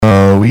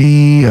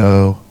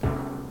oh,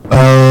 oh,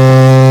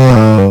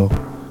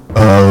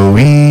 oh,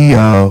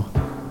 oh,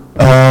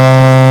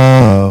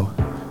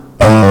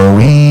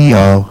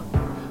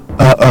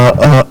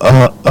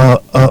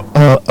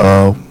 oh,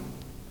 oh.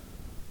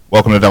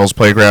 Welcome to Devil's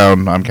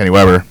Playground. I'm Kenny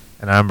Weber.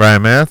 And I'm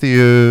Brian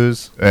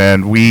Matthews.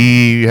 And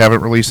we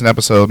haven't released an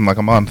episode in like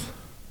a month.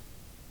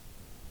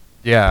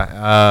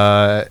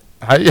 Yeah.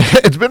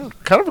 It's been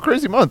kind of a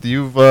crazy month.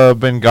 You've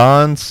been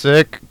gone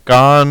sick.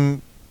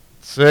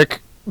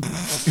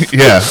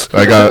 Yeah,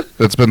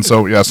 it's been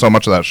so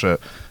much of that shit.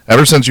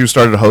 Ever since you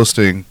started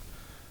hosting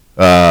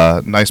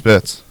Nice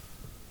Bits.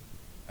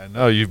 I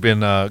know, you've been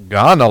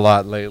gone a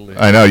lot lately.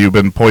 I know, you've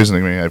been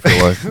poisoning me, I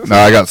feel like. No,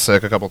 I got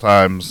sick a couple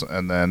times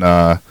and then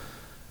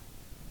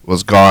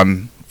was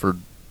gone for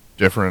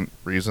different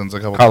reasons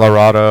a couple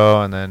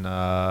Colorado, and then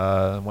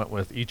went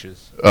with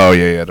Eaches. Oh,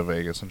 yeah, to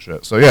Vegas and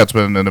shit. So, yeah, it's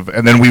been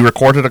and then we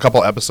recorded a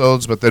couple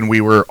episodes, but then we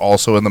were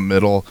also in the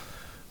middle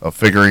of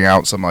figuring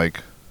out some, like,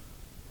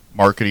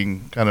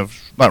 marketing kind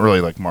of, not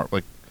really like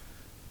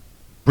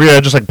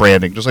just like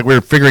branding, just like we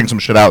were figuring some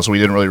shit out, so we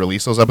didn't really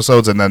release those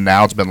episodes. And then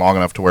now it's been long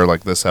enough to where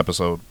like this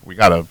episode we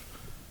gotta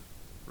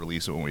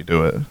release it when we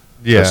do it.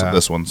 Yeah,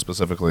 this one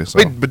specifically. So.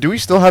 Wait, but do we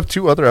still have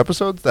 2 other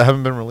episodes that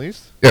haven't been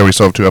released? Yeah, we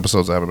still have 2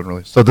 episodes that haven't been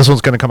released. So this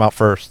one's gonna come out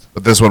first.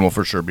 But this one will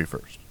for sure be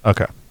first.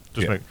 Okay.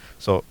 Yeah,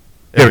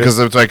 Because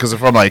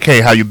if I'm like,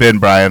 hey, how you been,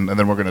 Brian? And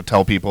then we're gonna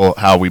tell people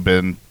how we've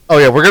been. Oh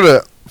yeah, we're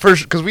gonna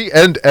first, because we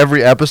end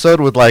every episode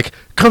with like,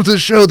 come to the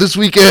show this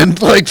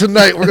weekend, like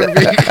tonight we're gonna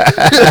be.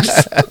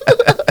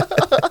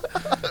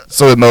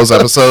 So in those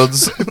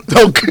episodes,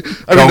 don't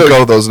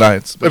go those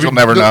nights, but you'll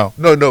never know.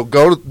 No,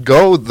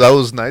 go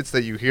those nights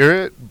that you hear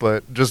it,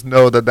 but just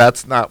know that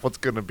that's not what's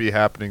gonna be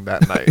happening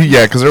that night.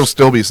 Yeah, because there'll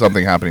still be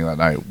something happening that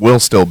night. We'll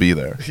still be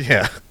there.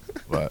 Yeah,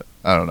 but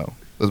I don't know.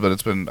 But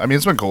it's been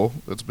cool.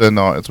 It's been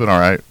all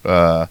right.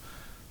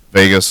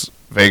 Vegas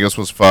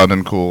was fun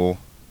and cool,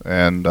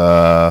 and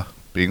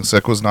being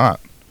sick was not.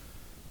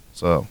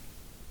 So,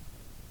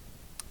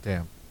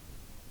 damn.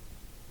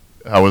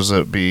 How was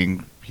it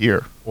being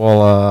here?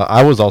 Well,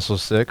 I was also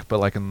sick, but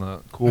like in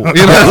the cool. You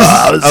know,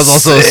 I was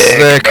also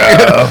sick.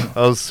 I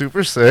was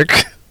super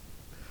sick.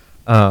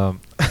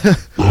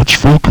 That's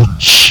fucking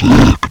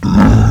sick,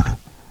 dude.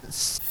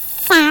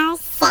 So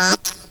sick.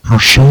 You're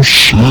so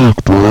sick,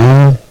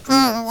 bro.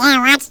 Yeah,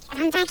 watch.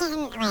 I'm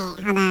fucking. Wait,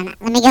 hold on.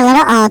 Let me get a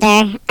little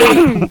older.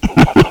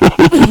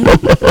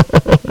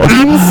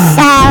 I'm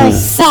so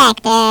sick,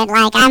 dude.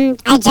 Like,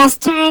 I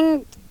just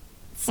turned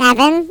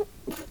 7.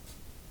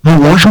 Hey,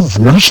 why's your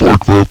voice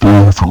like that,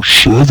 though, if you're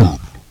 7?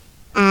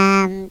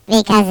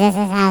 Because this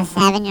is how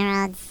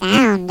 7-year-olds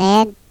sound,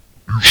 dude.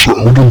 You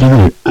sound a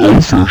little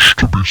elfish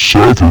to be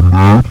 7,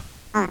 man.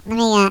 Oh,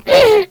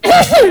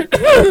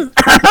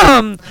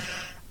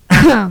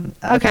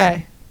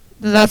 Okay.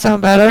 Does that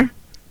sound better?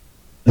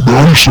 Well,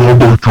 now you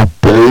sound like your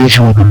balls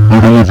are in the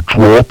middle of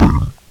dropping.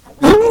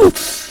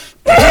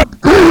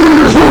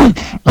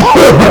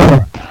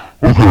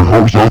 Okay, how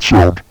does that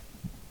sound?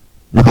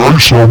 Well, now you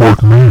sound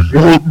like me.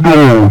 What?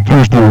 No,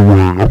 there's no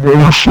way. I'm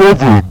only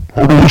 7.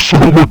 How do I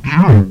sound like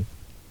you?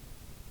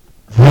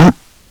 What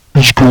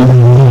is going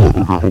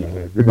on?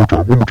 Okay,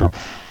 hold on.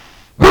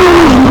 One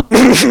more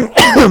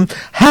time.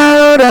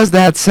 How does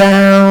that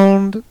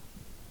sound?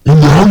 Well,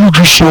 now you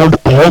just sound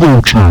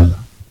auto-tune.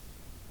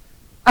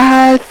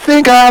 I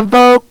think I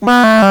broke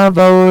my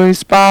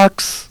voice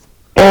box.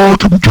 I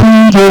can do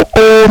the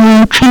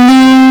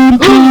auto-tune.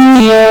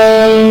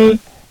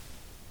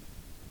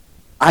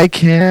 I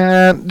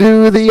can't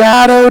do the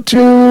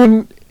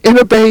auto-tune in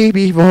a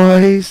baby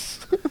voice.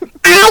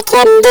 I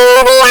can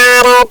do the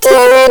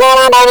auto-tune in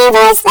a baby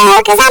voice, though,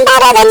 because I'm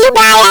better than you,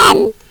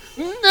 Brian.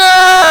 No!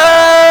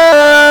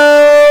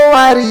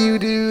 Why do you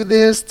do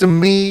this to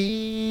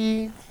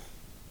me?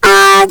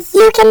 All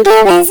you can do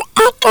is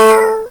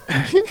echo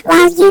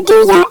while you do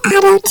your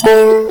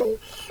auto-tune.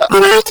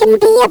 And I can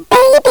be a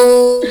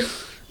baby.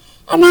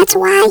 And that's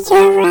why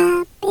you're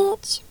a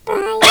bitch,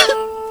 Brian.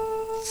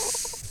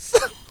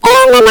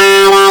 In the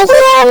night I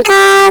hear him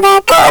call the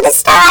coolest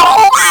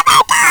story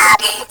ever told.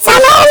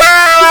 Somewhere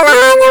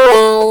along the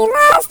way he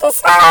lost his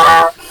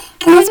soul.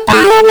 'Cause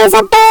Brian is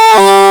a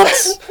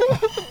bitch.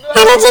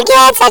 How did you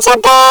get such a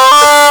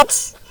bitch?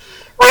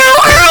 Why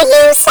are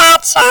you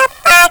such a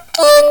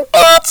fucking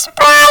bitch,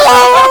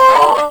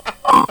 Brian?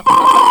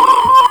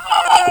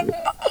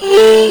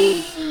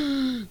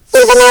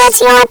 Even though it's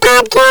your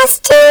podcast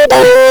too,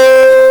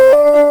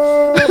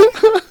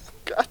 dude.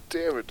 God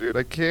damn it, dude.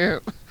 I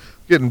can't. I'm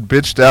getting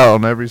bitched out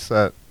on every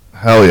set.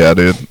 Hell yeah,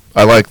 dude.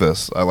 I like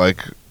this. I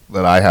like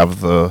that I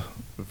have the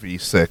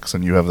V6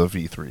 and you have the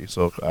V3,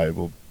 so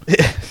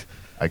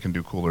I can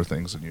do cooler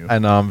things than you. I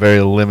know I'm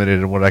very limited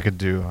in what I could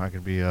do. I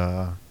could be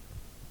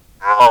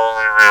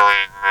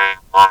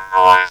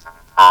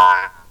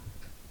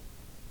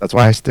That's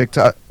why I stick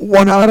to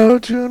one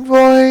auto-tune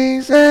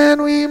voice,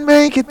 and we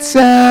make it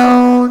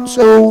sound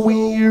so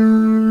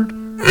weird.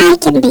 I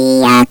can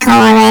be a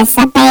chorus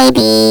of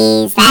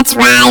babies. That's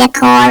right, a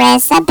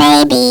chorus of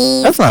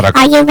babies. That's not a...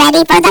 Are you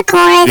ready for the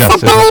chorus Yes,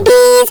 of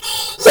babies?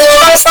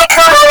 Here's just a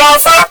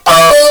chorus of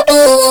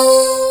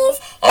babies.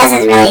 It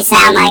doesn't really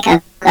sound like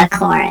a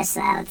chorus,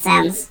 though.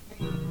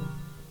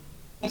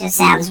 It just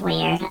sounds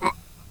weird.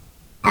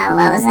 Oh,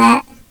 what was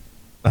that?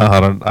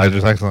 I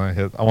just accidentally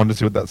hit. I wanted to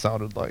see what that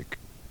sounded like.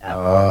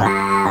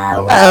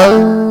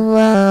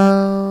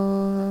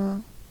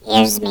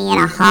 Here's me in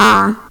a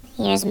hall.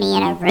 Here's me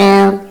in a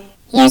room.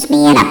 Here's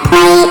me in a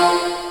plate.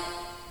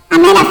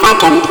 I'm in a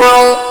fucking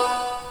plate.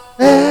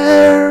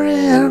 They're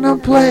in a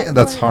play.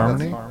 That's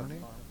harmony.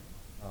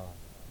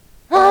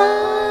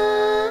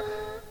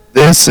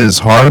 This is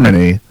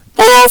Harmony.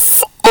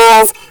 This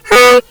is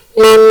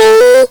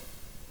Harmony.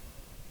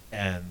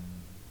 And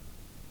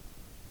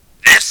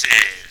this is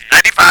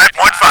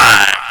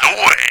 95.5 The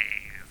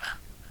Wave.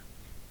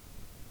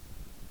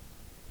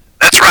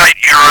 That's right,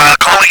 you're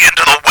calling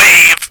into The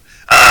Wave.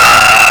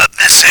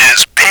 This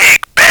is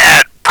Big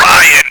Bad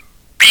Brian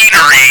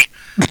Beanery.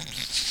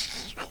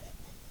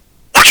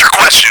 What's your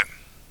question?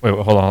 Wait,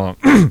 hold on.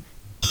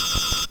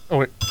 Oh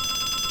wait.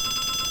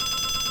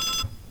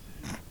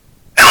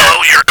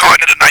 Hello, you're calling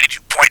into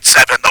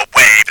 92.7 The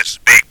Wave. This is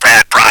Big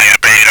Bad Brian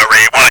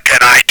Beanery. What can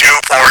I do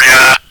for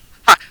you?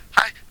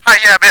 Hi,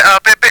 yeah,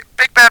 Big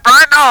Bad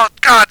Brian? Oh,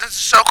 God, this is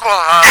so cool.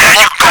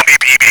 Yeah, you can call me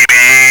BBB.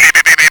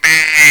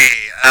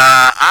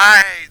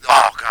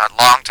 Oh, God,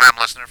 long-time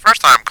listener,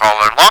 first-time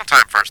caller,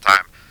 long-time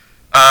first-time.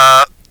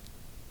 I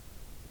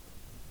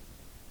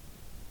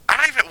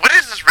don't even, what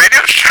is this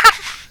radio show?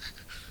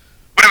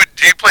 Do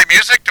you play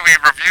music? Do we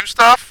review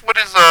stuff? What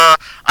is, I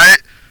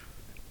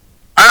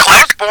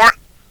was born.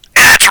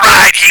 That's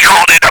right, he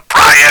called it a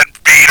Brian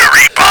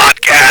Beanery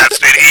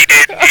podcast, and he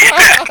didn't even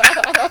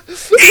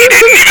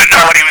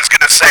know what he was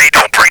going to say.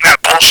 Don't bring that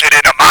bullshit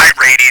into my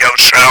radio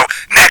show.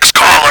 Next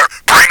caller,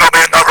 bring him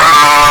in the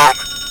room.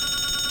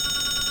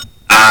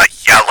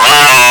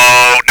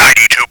 Yellow,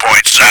 92.7,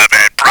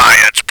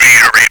 Brian's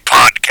Beanery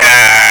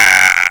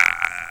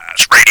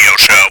podcast radio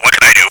show. What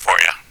can I do for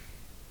you?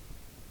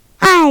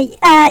 Hi,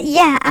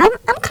 yeah, I'm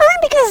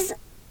calling because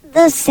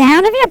the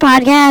sound of your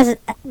podcast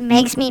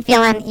makes me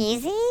feel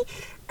uneasy.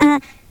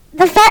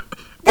 The fact,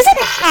 does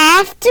it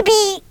have to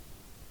be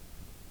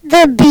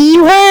the B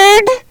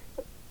word?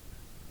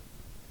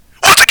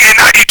 Once again,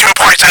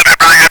 92.7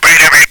 Brian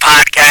Beanery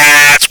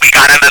podcast. We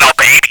got a little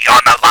baby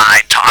on the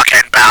line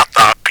talking about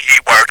the B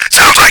word.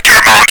 Sounds like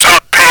your mom's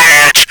a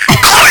bitch.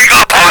 Click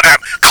up on him.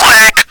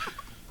 Click.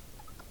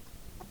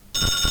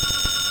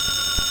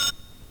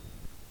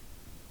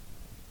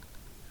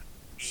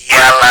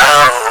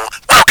 Yellow.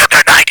 Welcome to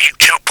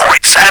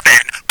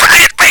 92.7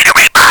 Brian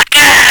Beanery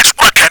podcast.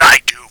 What can I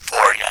do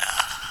for you?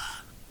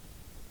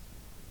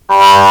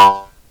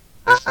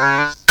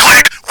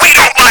 Click. We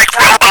don't like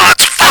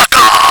robots. Fuck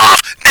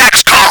off.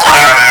 Next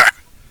caller.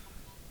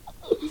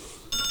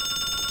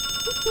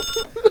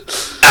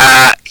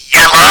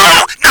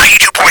 Yellow.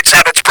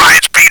 92.7's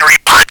Brian's Beanery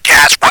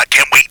podcast. What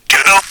can we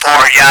do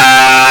for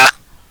ya?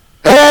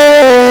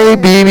 Hey,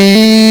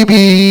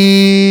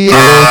 BBB.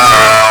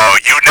 Oh,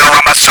 you know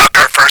I'm a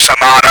sucker for some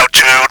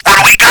auto-tune. What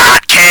do we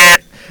got,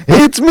 kid?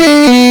 It's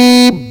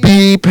me,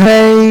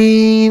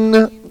 B-Pain.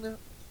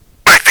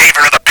 My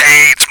favorite of the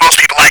Pains. Most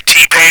people like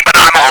T-Pain, but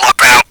I'm all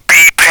about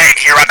B-Pain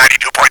here on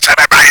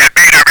 92.7 Brian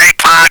Beanery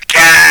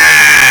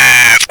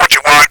podcast. What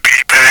you want,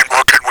 B-Pain?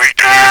 What can we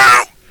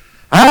do?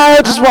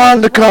 I just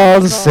wanted to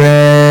call to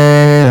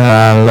say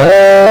I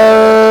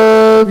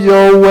love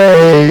your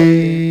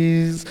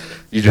ways.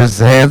 You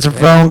just answer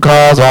phone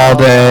calls all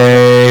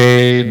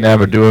day,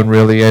 never doing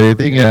really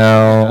anything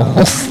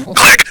else.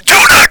 Click. Do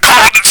not call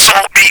and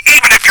insult me,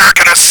 even if you're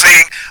gonna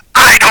sing.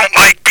 I don't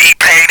like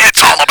B-Pain.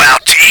 It's all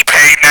about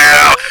T-Pain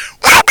now.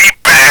 We'll be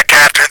back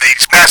after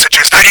these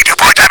messages.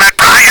 92.7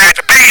 Brian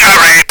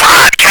Beanery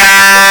podcast.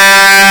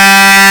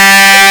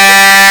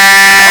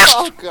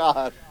 Oh,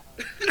 God.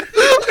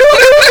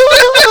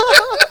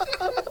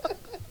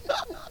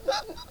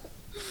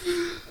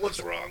 What's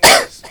wrong with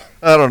this?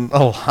 I don't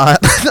know.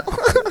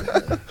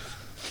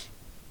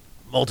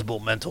 Multiple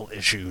mental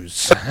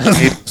issues.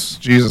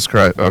 Jesus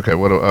Christ. Okay,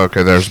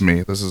 okay, there's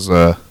me. This is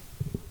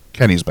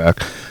Kenny's back.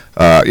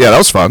 Yeah, that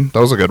was fun.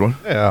 That was a good one.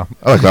 Yeah.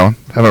 I like that one.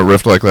 Haven't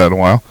riffed like that in a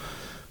while.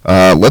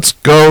 Let's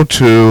go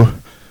to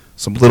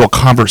some little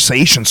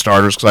conversation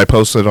starters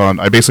because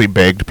I basically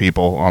begged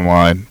people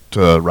online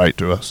to write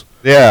to us.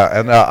 Yeah,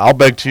 and I'll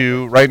beg to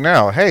you right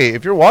now. Hey,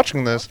 if you're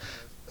watching this,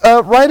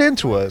 write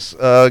into us.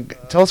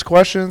 Tell us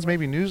questions,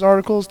 maybe news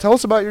articles. Tell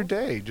us about your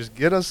day. Just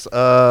get us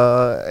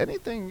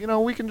anything. You know,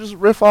 we can just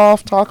riff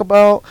off, talk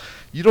about.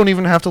 You don't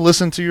even have to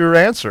listen to your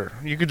answer.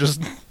 You could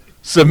just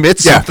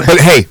submit Yeah, something. but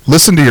hey,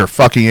 listen to your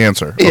fucking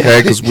answer, okay?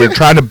 Yeah. Because we're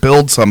trying to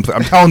build something.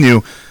 I'm telling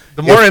you,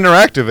 The more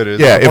interactive it is,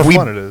 yeah, the more if we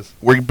fun it is.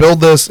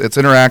 build this, it's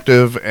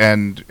interactive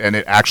and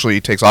it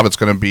actually takes off. It's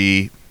going to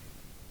be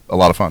a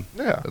lot of fun.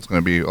 Yeah. It's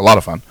going to be a lot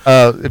of fun.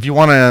 If you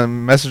want to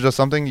message us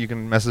something, you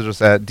can message us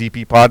at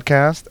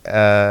dppodcast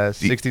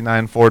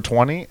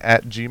 69420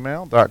 at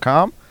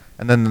gmail.com.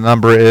 And then the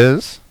number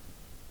is...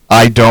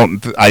 I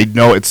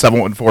know it's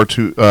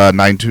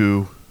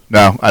 714-92.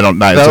 No, I don't.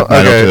 902.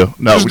 Okay.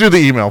 No, Just do the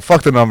email.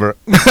 Fuck the number.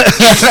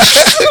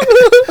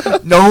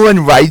 No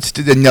one writes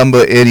to the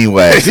number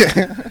anyway.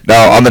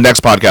 No, on the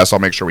next podcast, I'll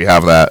make sure we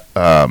have that.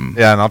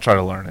 Yeah, and I'll try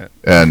to learn it.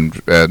 And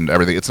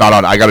everything. It's not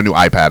on. I got a new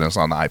iPad, and it's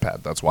on the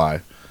iPad. That's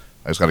why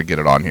I just got to get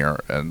it on here,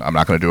 and I'm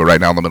not going to do it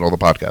right now in the middle of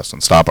the podcast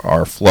and stop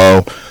our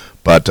flow.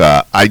 But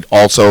I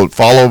also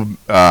follow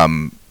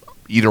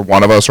either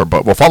one of us, or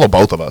we'll follow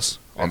both of us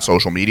on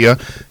social media,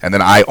 and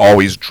then I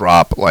always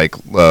drop like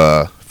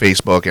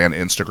Facebook and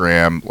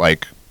Instagram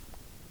like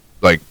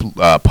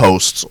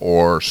posts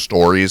or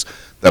stories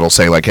that'll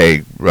say like,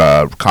 hey,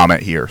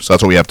 comment here. So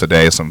that's what we have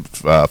today, some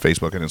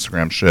Facebook and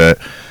Instagram shit.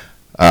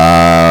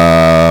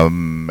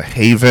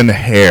 Haven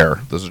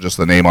Hair, this is just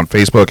the name on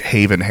Facebook.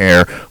 Haven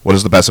Hair, what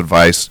is the best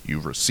advice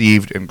you've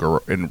received in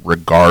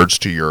regards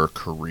to your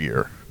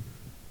career?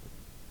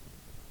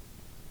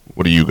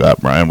 What do you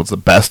got, Brian? What's the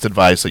best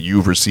advice that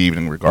you've received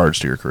in regards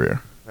to your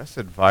career? Best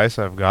advice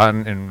I've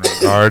gotten in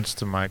regards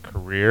to my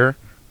career?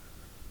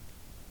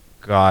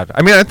 God.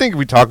 I mean, I think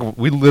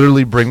we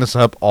literally bring this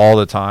up all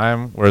the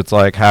time, where it's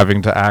like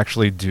having to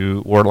actually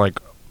do, or like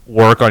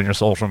work on your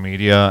social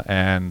media,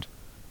 and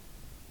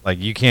like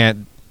you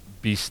can't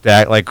be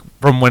like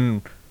from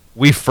when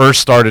we first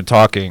started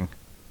talking.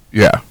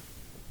 Yeah.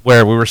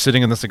 Where we were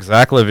sitting in this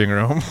exact living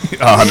room.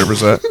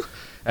 100%.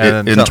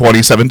 And in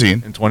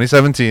 2017. In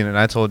 2017, and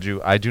I told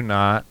you I do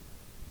not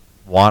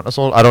want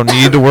I don't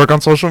need to work on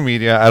social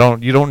media.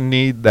 You don't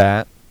need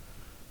that.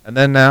 And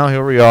then now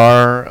here we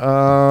are,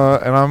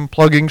 and I'm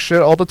plugging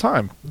shit all the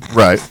time.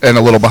 Right, and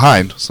a little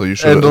behind, so you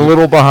should. And a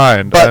little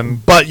behind,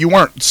 but you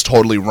weren't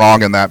totally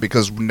wrong in that,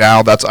 because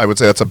now I would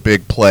say that's a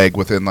big plague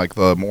within like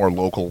the more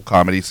local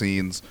comedy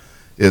scenes,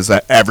 is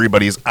that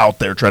everybody's out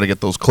there trying to get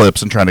those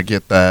clips and trying to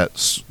get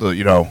that,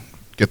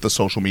 get the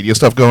social media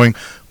stuff going,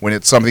 when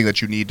it's something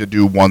that you need to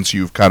do once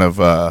you've kind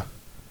of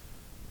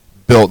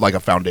built like a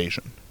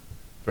foundation.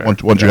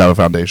 Once you have a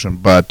foundation,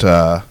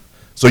 but.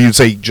 So you'd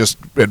say just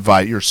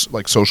advice, your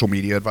like social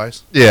media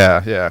advice?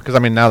 Yeah, because I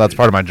mean now that's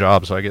part of my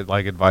job, so I get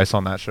like advice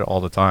on that shit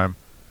all the time.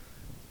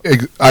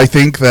 I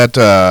think that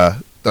I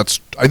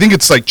think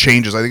it's like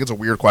changes. I think it's a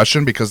weird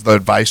question, because the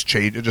advice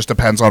change. It just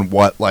depends on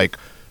what like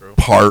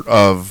part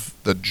of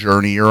the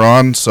journey you're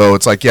on. So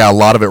it's like, yeah, a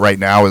lot of it right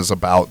now is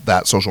about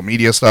that social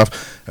media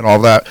stuff and all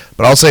of that.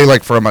 But I'll say,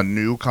 like, from a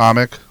new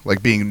comic, like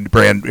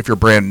if you're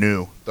brand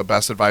new, the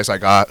best advice I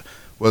got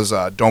was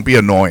don't be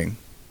annoying.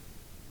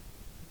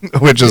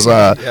 Which is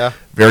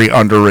very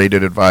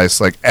underrated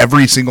advice. Like,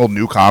 every single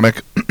new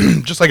comic,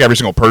 just like every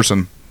single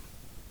person,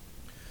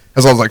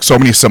 has like so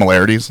many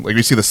similarities. Like,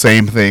 we see the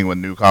same thing when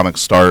new comics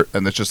start,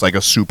 and it's just like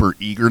a super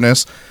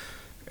eagerness.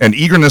 And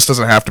eagerness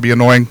doesn't have to be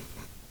annoying.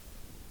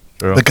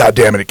 True. But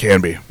goddamn it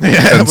can be.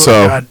 Yeah, and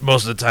so God,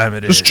 most of the time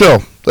it is. Just chill.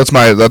 That's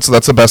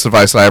the best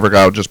advice that I ever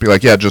got. Just be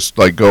like, yeah, just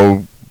like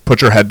go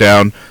put your head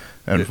down.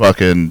 And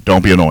fucking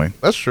don't be annoying.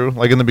 That's true.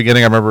 Like in the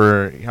beginning, I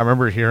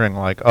remember hearing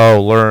like,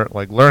 oh,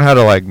 learn how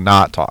to like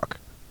not talk,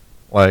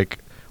 like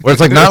where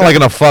it's like not like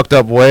in a fucked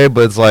up way,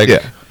 but it's like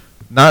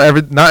not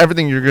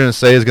everything you're gonna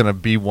say is gonna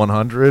be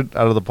 100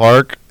 out of the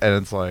park,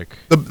 and it's like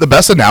the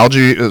best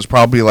analogy is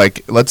probably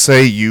like, let's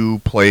say you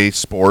play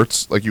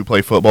sports, like you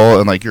play football,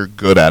 and like you're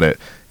good at it,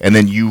 and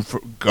then you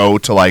go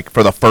to like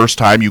for the first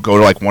time you go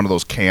to like one of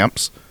those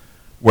camps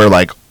where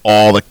like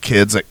all the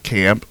kids at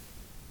camp,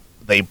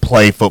 they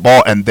play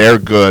football and they're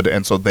good,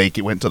 and so they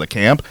went to the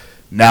camp.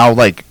 Now,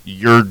 like,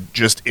 you're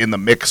just in the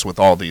mix with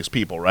all these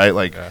people, right?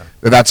 Like,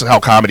 that's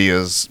how comedy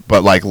is,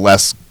 but like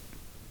less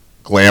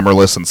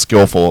glamorous and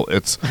skillful.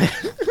 It's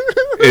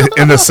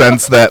in the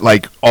sense that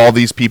like all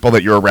these people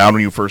that you're around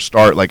when you first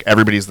start, like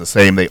everybody's the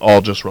same. They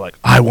all just were like,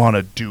 I want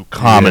to do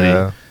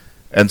comedy,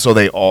 and so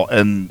they all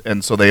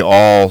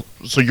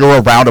so you're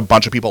around a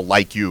bunch of people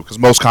like you, because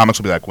most comics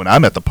will be like, when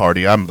I'm at the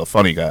party, I'm the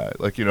funny guy.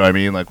 Like, you know what I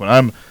mean? Like when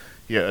I'm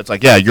it's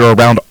like, you're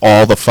around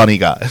all the funny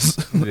guys.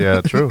 Yeah,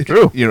 true.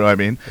 You know what I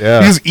mean? Yeah.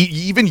 Because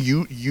even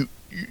you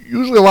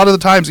usually a lot of the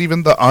times,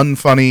 even the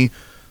unfunny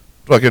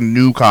fucking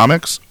new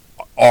comics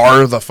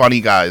are the funny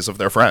guys of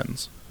their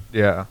friends.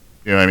 Yeah.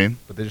 You know what I mean?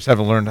 But they just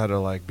haven't learned how to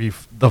like be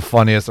the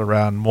funniest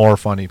around more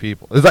funny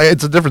people. It's like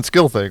it's a different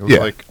skill thing. It's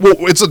like, well,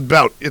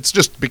 it's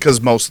just because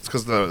so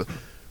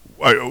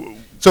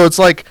it's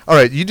like, all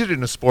right, you did it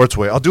in a sports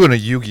way, I'll do it in a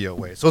Yu-Gi-Oh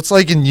way. So it's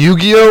like in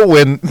Yu-Gi-Oh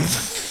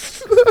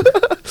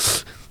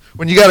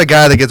when you got a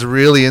guy that gets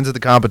really into the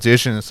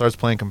competition and starts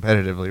playing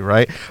competitively,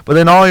 right? But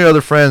then all your other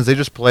friends, they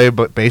just play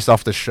but based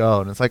off the show.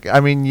 And it's like, I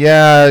mean,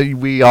 yeah,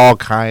 we all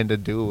kind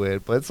of do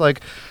it, but it's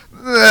like,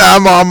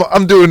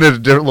 I'm doing it a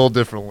little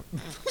differently.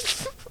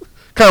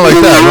 Kind of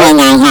like that, right? When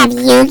I have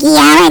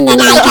Yu-Gi-Oh! And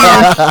then I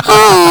go,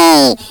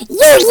 hey,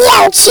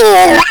 Yu-Gi-Oh! Chew,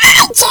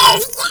 I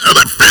just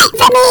gotta fight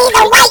for me.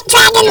 The White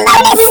Dragon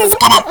Lotus is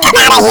gonna come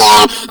out of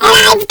here, and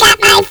I've got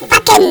my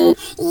fucking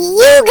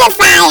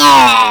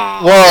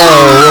Yugifier.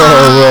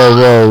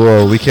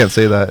 Whoa. We can't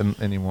say that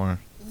anymore.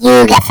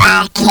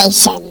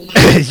 Yugification.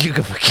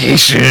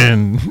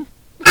 Yugification.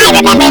 I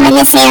remember when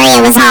this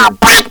area was all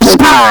black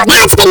people.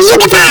 Now it's been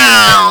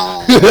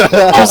Yugified.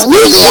 There's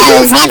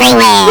Yu-Gi-Ohs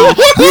everywhere.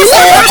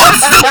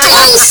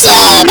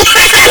 Yugification.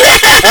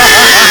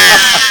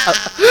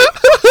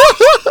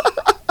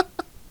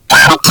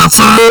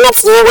 time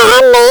it's you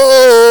and me.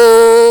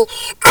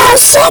 Oh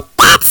shit,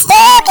 that's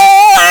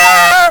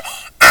Yu-Gi-Oh!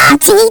 I'll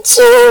teach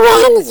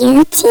you and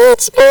you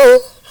teach me.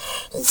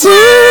 Yu-Gi-Oh!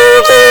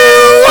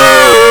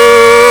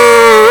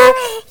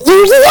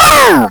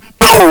 Yu-Gi-Oh!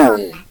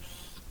 Boom!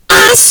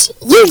 Ash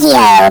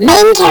Yu-Gi-Oh!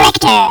 Main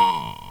character.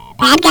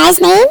 Bad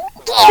guy's name?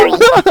 Gary. Who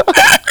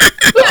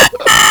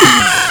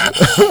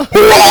are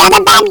the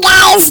other bad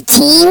guys?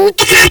 Team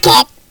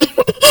Cocket.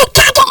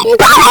 Cocket and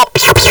Bravo.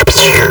 Pew pew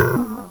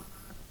pew.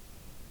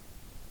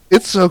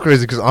 It's so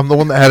crazy because I'm the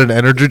one that had an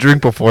energy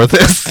drink before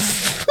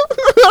this.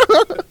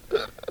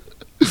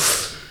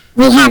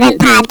 We haven't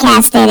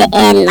podcasted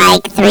in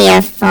like 3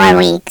 or 4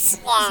 weeks.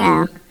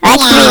 So, like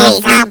 3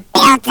 weeks. It's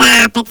all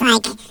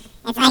built up.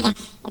 It's like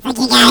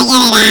you gotta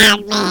get it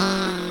out,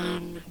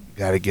 man.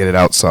 Got to get it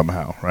out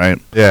somehow, right?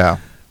 Yeah.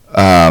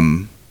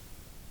 Um,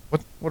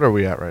 What are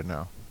we at right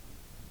now?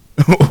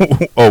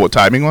 oh, what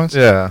timing was?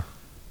 Yeah.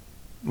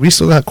 We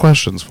still got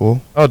questions,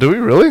 fool. Oh, do we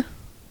really?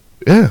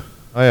 Yeah.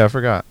 Oh yeah, I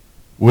forgot.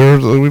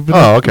 We've been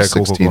Oh, up okay, for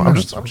cool. 16 I'm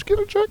minutes. just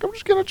gonna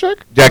check.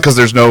 Yeah, because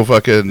there's no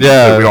fucking.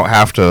 Yeah. We don't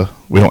have to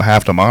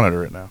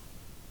monitor it now.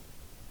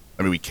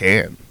 I mean, we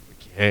can.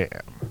 Yeah.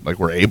 Like,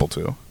 we're able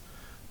to.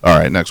 All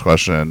right, next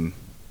question.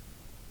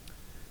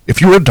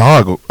 If you were a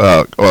dog,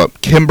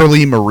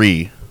 Kimberly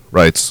Marie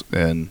writes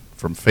in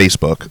from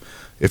Facebook,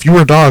 if you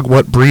were a dog,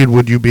 what breed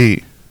would you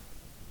be?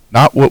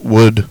 Not what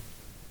would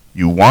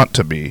you want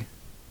to be.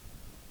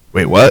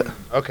 Wait, what?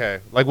 Okay.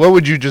 Like, what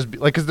would you just be?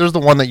 Like, 'cause there's the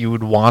one that you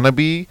would want to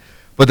be,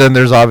 but then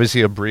there's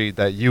obviously a breed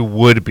that you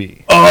would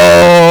be.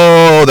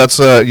 Oh, that's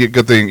a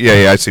good thing.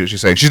 Yeah, I see what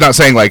she's saying. She's not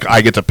saying, like,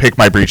 I get to pick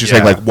my breed. She's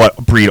saying, Yeah. like, what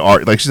breed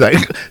are... Like,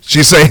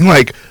 she's saying,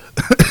 like...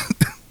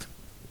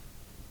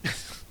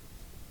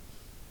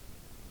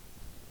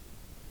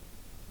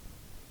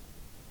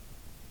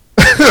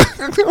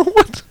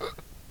 What?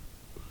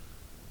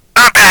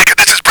 I'm back, and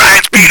this is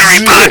Brian's Beanery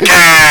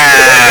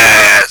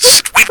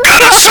Podcast. We've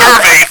got a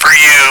survey for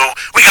you.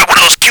 We got one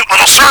of those cute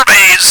little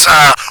surveys.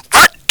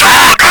 What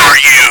dog are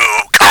you?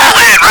 Call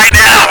in right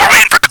now. We're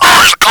waiting for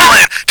callers to call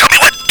in. Tell me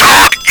what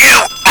dog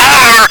you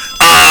are.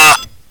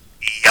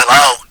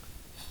 Yellow.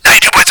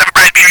 92.7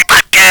 Brian's Beanery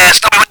Podcast.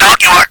 Tell me what dog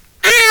you are.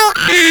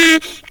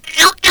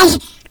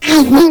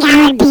 I think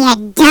I would be a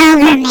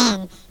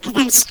Doberman, because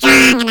I'm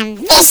strong and I'm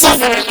vicious.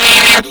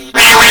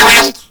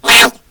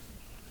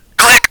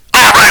 Click.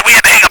 All right, we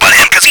had to hang up on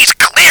him because he's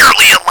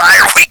clearly a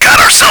liar. We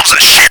got ourselves a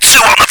Shih Tzu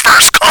on the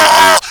first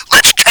call.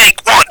 Let's take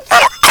one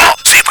more call.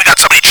 See if we got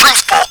somebody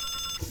truthful.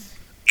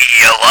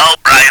 Hello,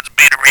 Brian's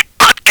Beanery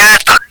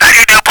Podcast on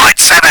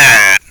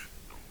 92.7.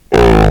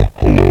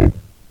 Hello.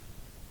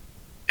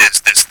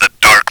 Is this the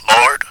Dark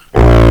Lord?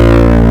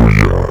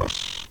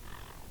 Yes.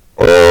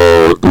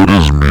 It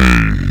is me,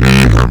 he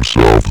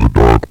himself, the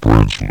Dark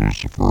Prince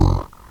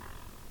Lucifer.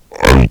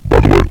 By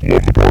the way,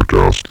 love the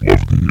podcast,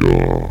 love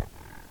the,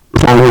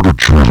 if I were to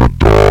choose a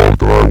dog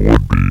that I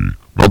would be,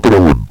 not that I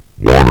would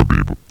want to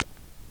be, but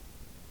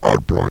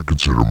I'd probably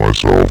consider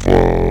myself,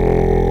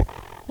 a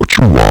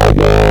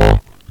Chihuahua,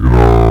 you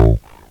know,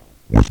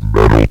 with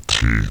metal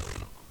teeth.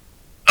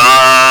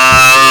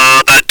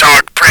 The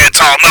Dark Prince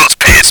almost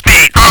pissed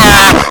me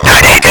off.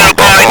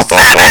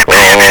 92.7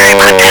 Brian's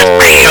Podcast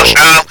Radio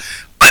Show.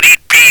 But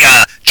he'd be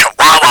a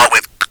Chihuahua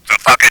with the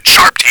fucking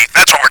sharp teeth.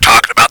 That's what we're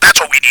talking about. That's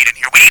what we need in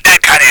here. We need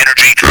that kind of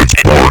energy. It's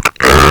bark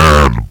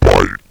and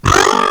bite.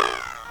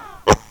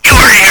 You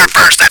heard it here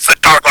first. That's the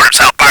Dark Lord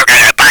himself barking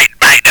and biting,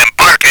 and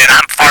barking.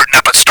 I'm farting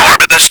up a storm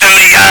in the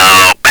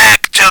studio.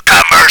 Back to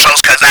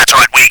commercials, because that's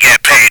what we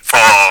get paid for.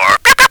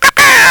 Pew, pew, pew,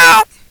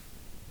 pew.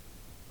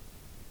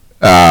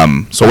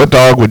 So what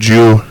dog would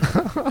you...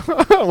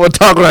 What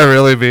dog would I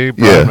really be?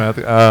 Brian Yeah.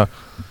 Matthew?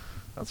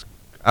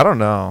 I don't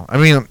know. I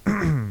mean,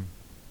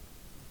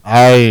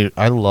 I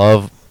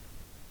love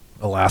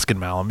Alaskan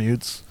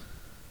Malamutes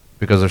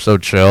because they're so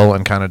chill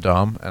and kind of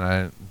dumb.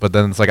 But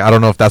then it's like I don't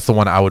know if that's the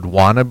one I would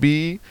want to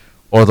be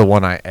or the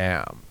one I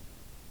am.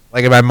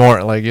 Like, if I'm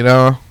more like, you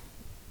know?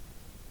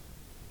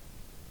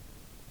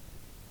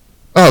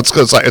 Oh, it's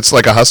good. It's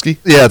like a husky?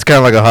 Yeah, it's kind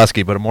of like a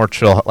husky, but a more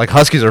chill. Like,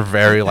 huskies are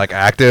very like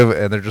active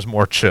and they're just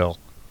more chill.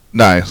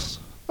 Nice.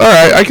 All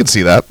right, I can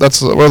see that.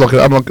 We're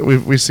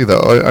looking. We see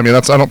that. I mean, I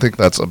don't think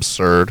that's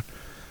absurd.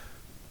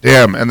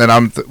 Damn. And then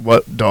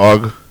what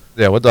dog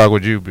Yeah, what dog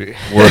would you be?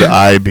 would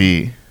I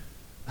be?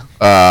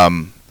 A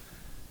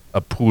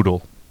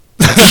poodle.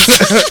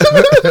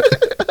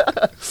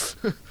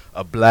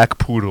 A black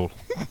poodle.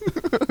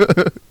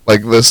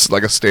 Like a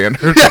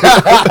standard. Bro,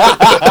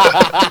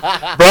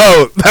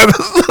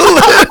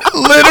 that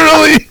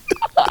literally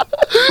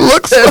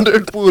looks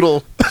Standard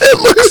poodle. It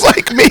looks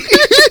like me.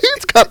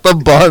 It's got the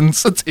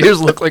buns. Its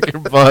ears look like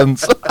your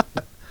buns.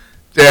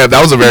 Damn,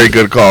 that was a very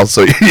good call.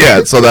 So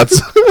yeah, so that's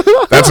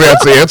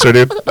the answer,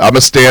 dude. I'm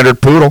a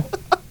standard poodle.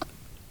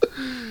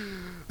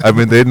 I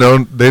mean,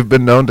 they've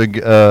been known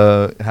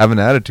to have an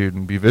attitude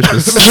and be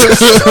vicious.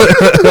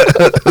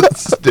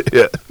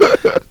 Yeah.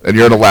 And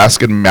you're an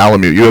Alaskan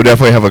Malamute. You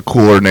definitely have a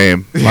cooler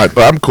name. But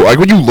I'm cool. Like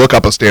when you look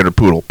up a standard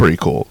poodle, pretty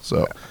cool.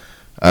 So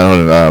I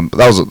don't know.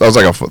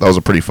 That was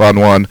a pretty fun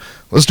one.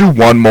 Let's do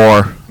one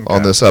more on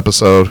Okay. this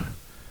episode,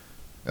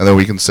 and then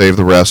we can save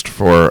the rest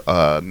for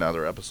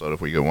another episode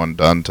if we get one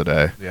done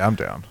today. Yeah, I'm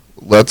down.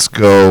 Let's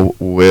go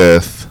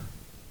with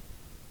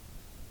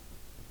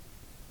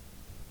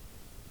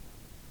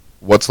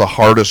what's the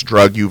hardest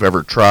drug you've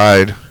ever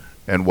tried,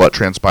 and what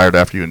transpired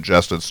after you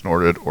ingested,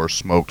 snorted, or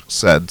smoked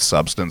said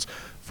substance.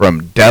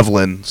 From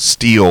Devlin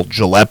Steele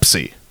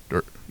Gillespie.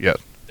 Yes,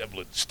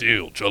 Devlin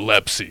Steele,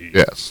 Gillespie.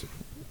 yes,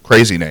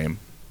 crazy name,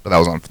 but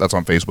that's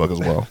on Facebook as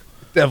well.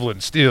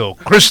 Devlin Steele,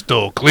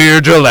 crystal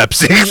clear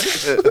Gillespie.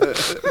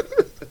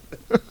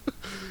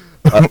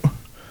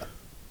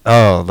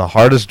 Oh, the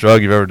hardest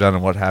drug you've ever done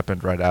and what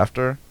happened right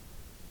after?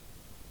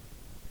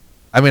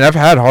 I mean, I've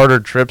had harder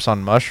trips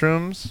on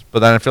mushrooms, but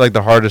then I feel like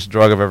the hardest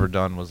drug I've ever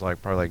done was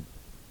like probably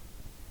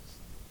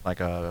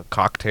like a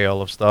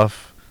cocktail of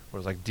stuff. Where it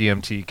was like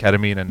DMT,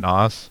 ketamine, and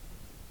NOS.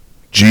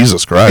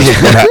 Jesus Christ!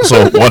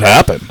 So what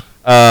happened?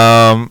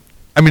 I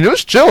mean, it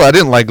was chill. I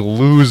didn't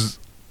lose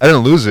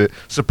it.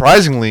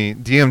 Surprisingly,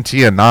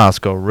 DMT and NOS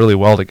go really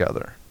well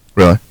together.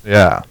 Really?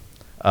 Yeah.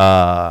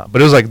 But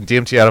it was like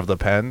DMT out of the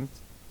pen.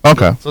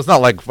 Okay. So it's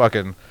not like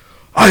fucking,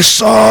 I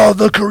saw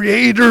the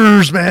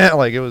creators, man.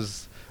 Like, it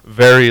was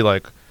very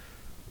like,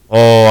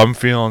 oh, I'm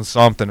feeling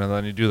something. And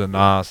then you do the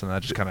NOS, and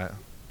that just kind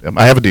of.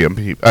 I have a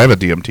DMT. I have a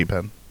DMT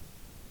pen.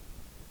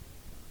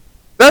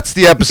 That's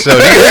the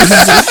episode.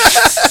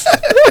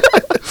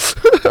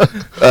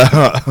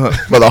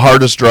 But the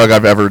hardest drug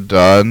I've ever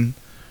done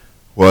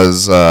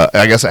was,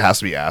 I guess it has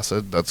to be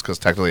acid. That's because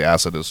technically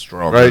acid is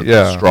stronger, Right,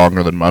 yeah.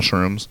 stronger than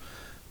mushrooms.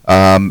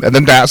 And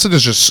then acid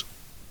is just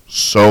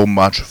so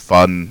much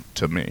fun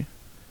to me.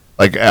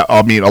 Like,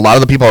 I mean, a lot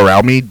of the people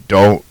around me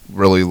don't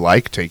really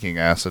like taking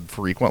acid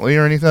frequently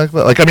or anything like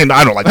that. Like, I mean,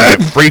 I don't like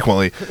taking it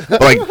frequently,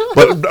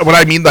 but what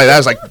I mean by that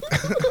is like,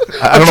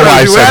 I don't know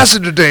why I said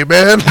acid today,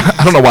 man.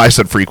 I don't know why I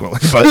said frequently,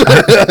 but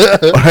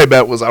what I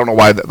meant was I don't know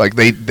why like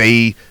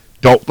they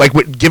don't like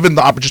given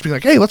the opportunity, just being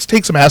like, hey, let's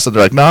take some acid.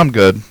 They're like, no, I'm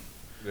good.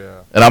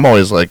 Yeah. And I'm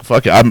always like,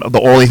 fuck it.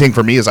 The only thing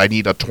for me is I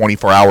need a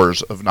 24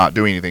 hours of not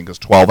doing anything because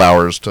 12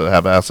 hours to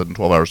have acid and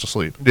 12 hours to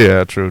sleep.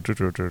 Yeah, true.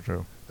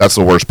 That's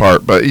the worst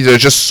part. But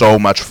it's just so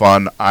much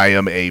fun. I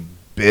am a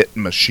bit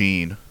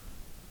machine.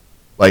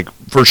 Like,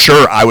 for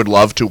sure, I would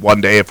love to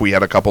one day, if we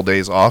had a couple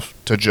days off,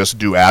 to just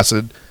do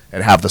acid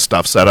and have the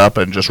stuff set up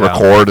and just Yeah.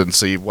 record and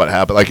see what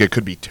happened. Like, it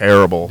could be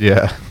terrible.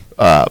 Yeah.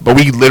 But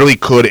we literally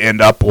could end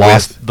up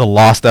The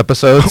lost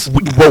episodes.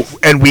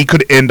 and we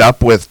could end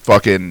up with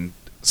fucking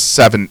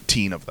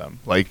 17 of them.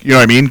 Like, you know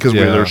what I mean? Because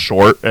Yeah. they're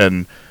short,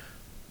 and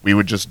we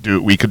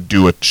could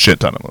do a shit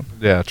ton of them.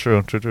 Yeah,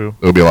 true. It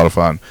would be a lot of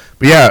fun.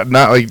 But yeah,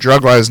 not like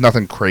drug wise,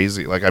 nothing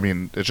crazy. Like, I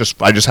mean, I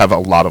just have a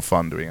lot of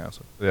fun doing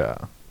acid, Yeah.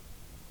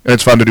 and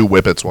it's fun to do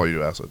whippets while you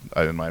do acid.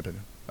 In my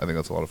opinion, I think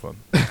that's a lot of fun.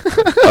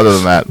 Other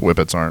than that,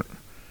 whippets aren't.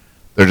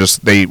 They're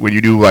just when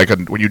you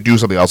do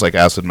something else like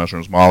acid,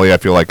 mushrooms, Molly. I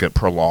feel like the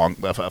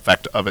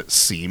effect of it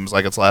seems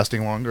like it's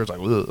lasting longer. It's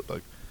like, ugh,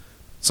 like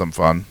some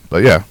fun.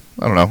 But yeah,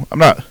 I don't know.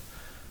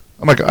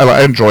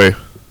 I enjoy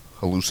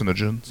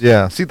hallucinogens.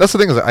 Yeah. See, that's the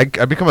thing is I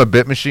become a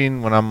bit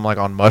machine when I'm like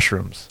on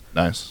mushrooms,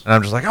 Nice. and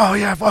I'm just like, oh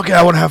yeah, fuck yeah,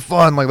 I want to have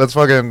fun. Like, let's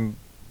fucking.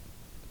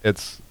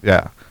 It's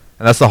yeah,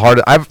 and that's the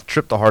hardest. I've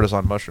tripped the hardest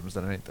on mushrooms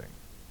than anything.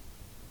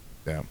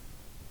 Yeah.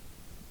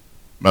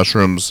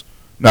 Mushrooms.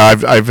 No, I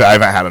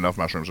haven't had enough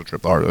mushrooms to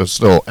trip the hard. It's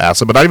still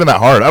acid, but not even that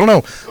hard. I don't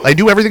know. I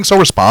do everything so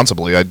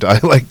responsibly. I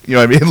like, you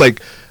know what I mean?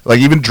 Like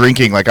even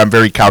drinking, like I'm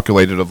very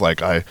calculated of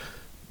like I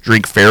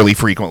drink fairly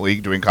frequently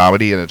doing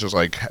comedy, and it's just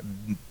like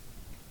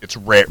it's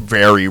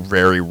very,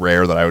 very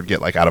rare that I would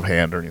get like out of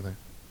hand or anything.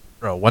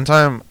 Bro, one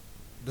time,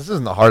 this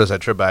isn't the hardest I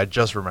tripped, but I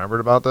just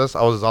remembered about this.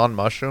 I was on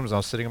mushrooms, and I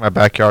was sitting in my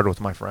backyard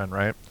with my friend,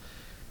 right?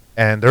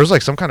 And there was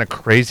like some kind of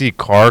crazy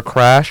car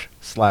crash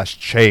 /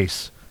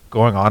 chase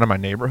going on in my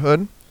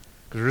neighborhood.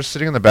 Because we were just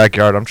sitting in the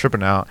backyard, I'm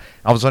tripping out.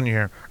 All of a sudden you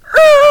hear,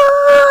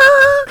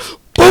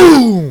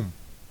 boom!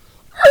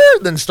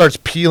 Then it starts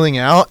peeling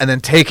out and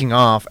then taking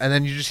off. And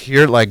then you just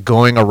hear it like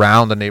going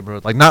around the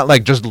neighborhood. Like not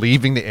like just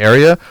leaving the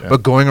area,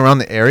 but going around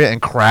the area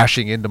and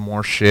crashing into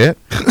more shit.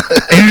 And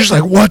you're just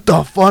like, what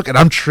the fuck? And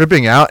I'm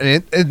tripping out.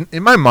 And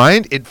in my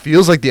mind, it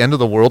feels like the end of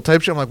the world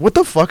type shit. I'm like, what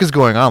the fuck is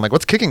going on? Like,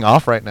 what's kicking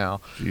off right now?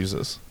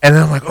 Jesus. And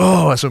then I'm like,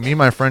 oh, so me and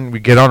my friend,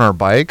 we get on our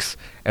bikes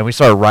and we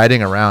start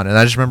riding around. And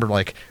I just remember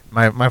like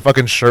my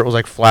fucking shirt was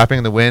like flapping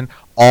in the wind.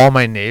 All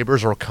my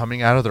neighbors were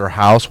coming out of their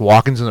house,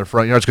 walking to their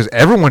front yards because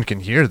everyone can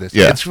hear this.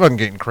 Yeah. It's fucking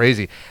getting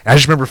crazy. And I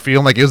just remember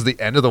feeling like it was the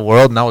end of the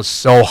world, and I was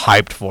so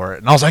hyped for it.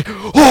 And I was like,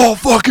 oh,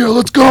 fuck yeah,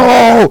 let's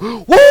go.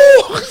 Woo!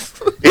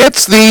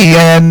 It's the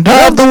end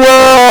of the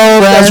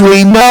world as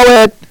we know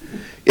it.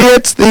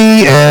 It's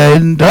the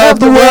end of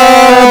the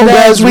world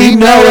as we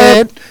know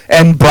it.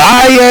 And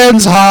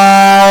Brian's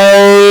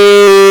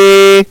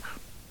high.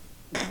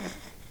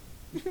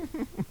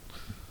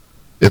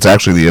 It's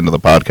actually the end of the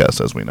podcast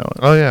as we know it.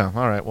 Oh, yeah.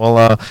 All right.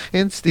 Well,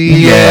 it's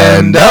the The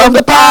end of the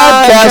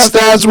podcast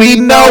as we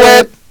know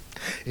it.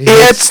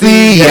 It's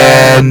the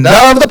end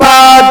of the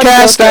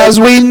podcast as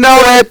we know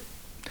it.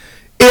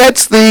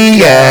 It's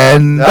the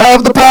end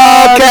of the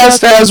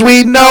podcast as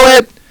we know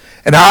it.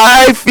 and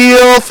I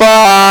feel fine.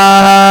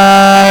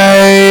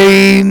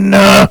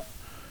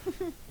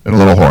 And a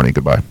little horny.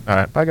 Goodbye. All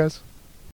right, bye guys.